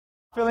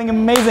Feeling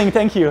amazing,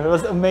 thank you. It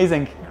was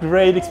amazing.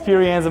 Great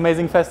experience,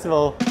 amazing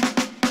festival.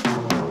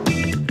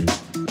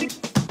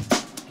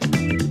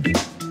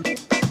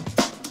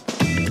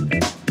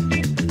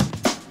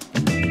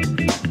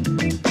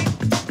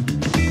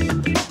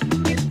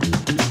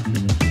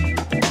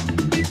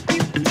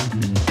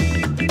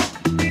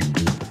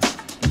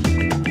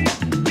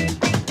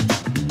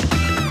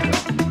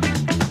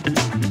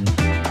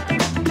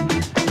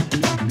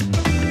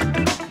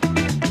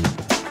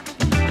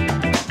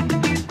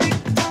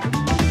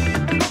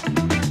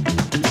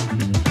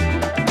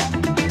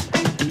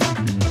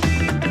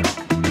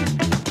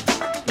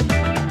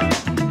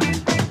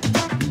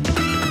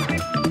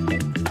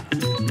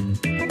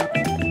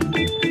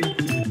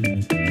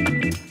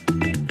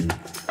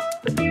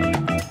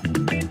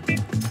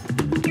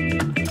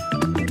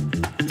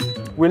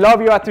 We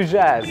love you,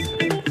 AtoZ.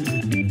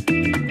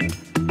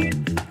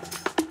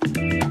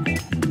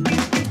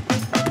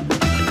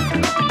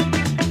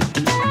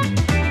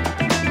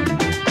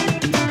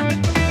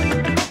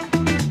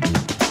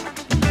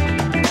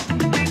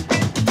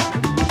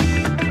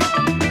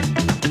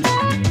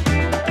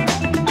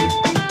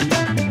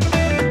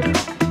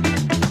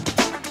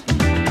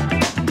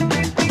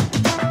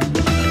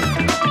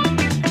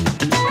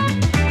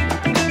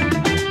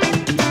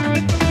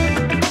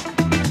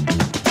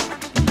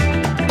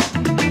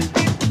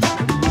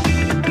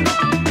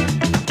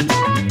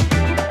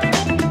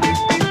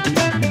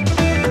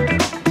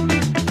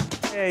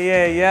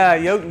 Yeah,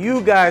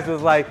 you guys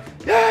was like,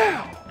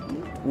 yeah,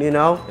 you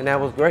know, and that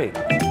was great.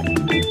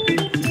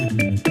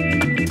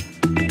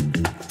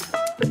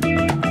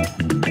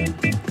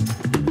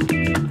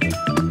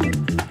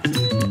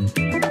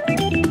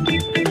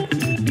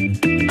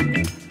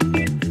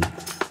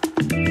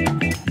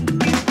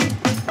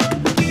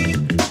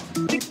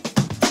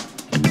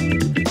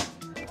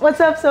 What's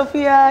up,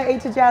 Sophia?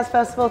 AtoZ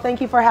Festival.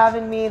 Thank you for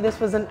having me. This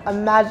was a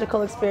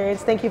magical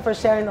experience. Thank you for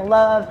sharing the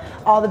love,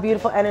 all the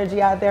beautiful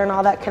energy out there, and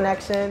all that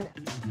connection.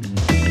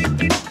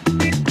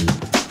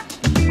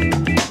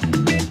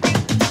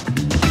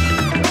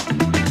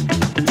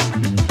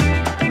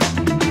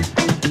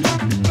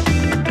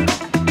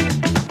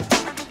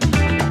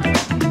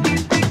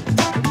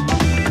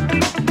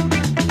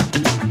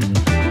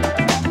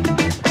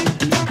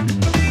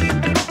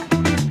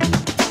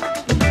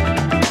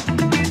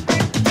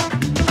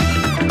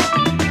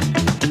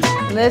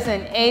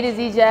 Listen,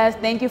 AtoZ JazZ,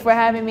 thank you for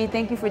having me.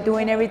 Thank you for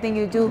doing everything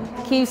you do.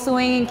 Keep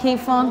swinging, keep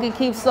funking,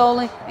 keep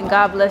souling, and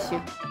God bless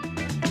you.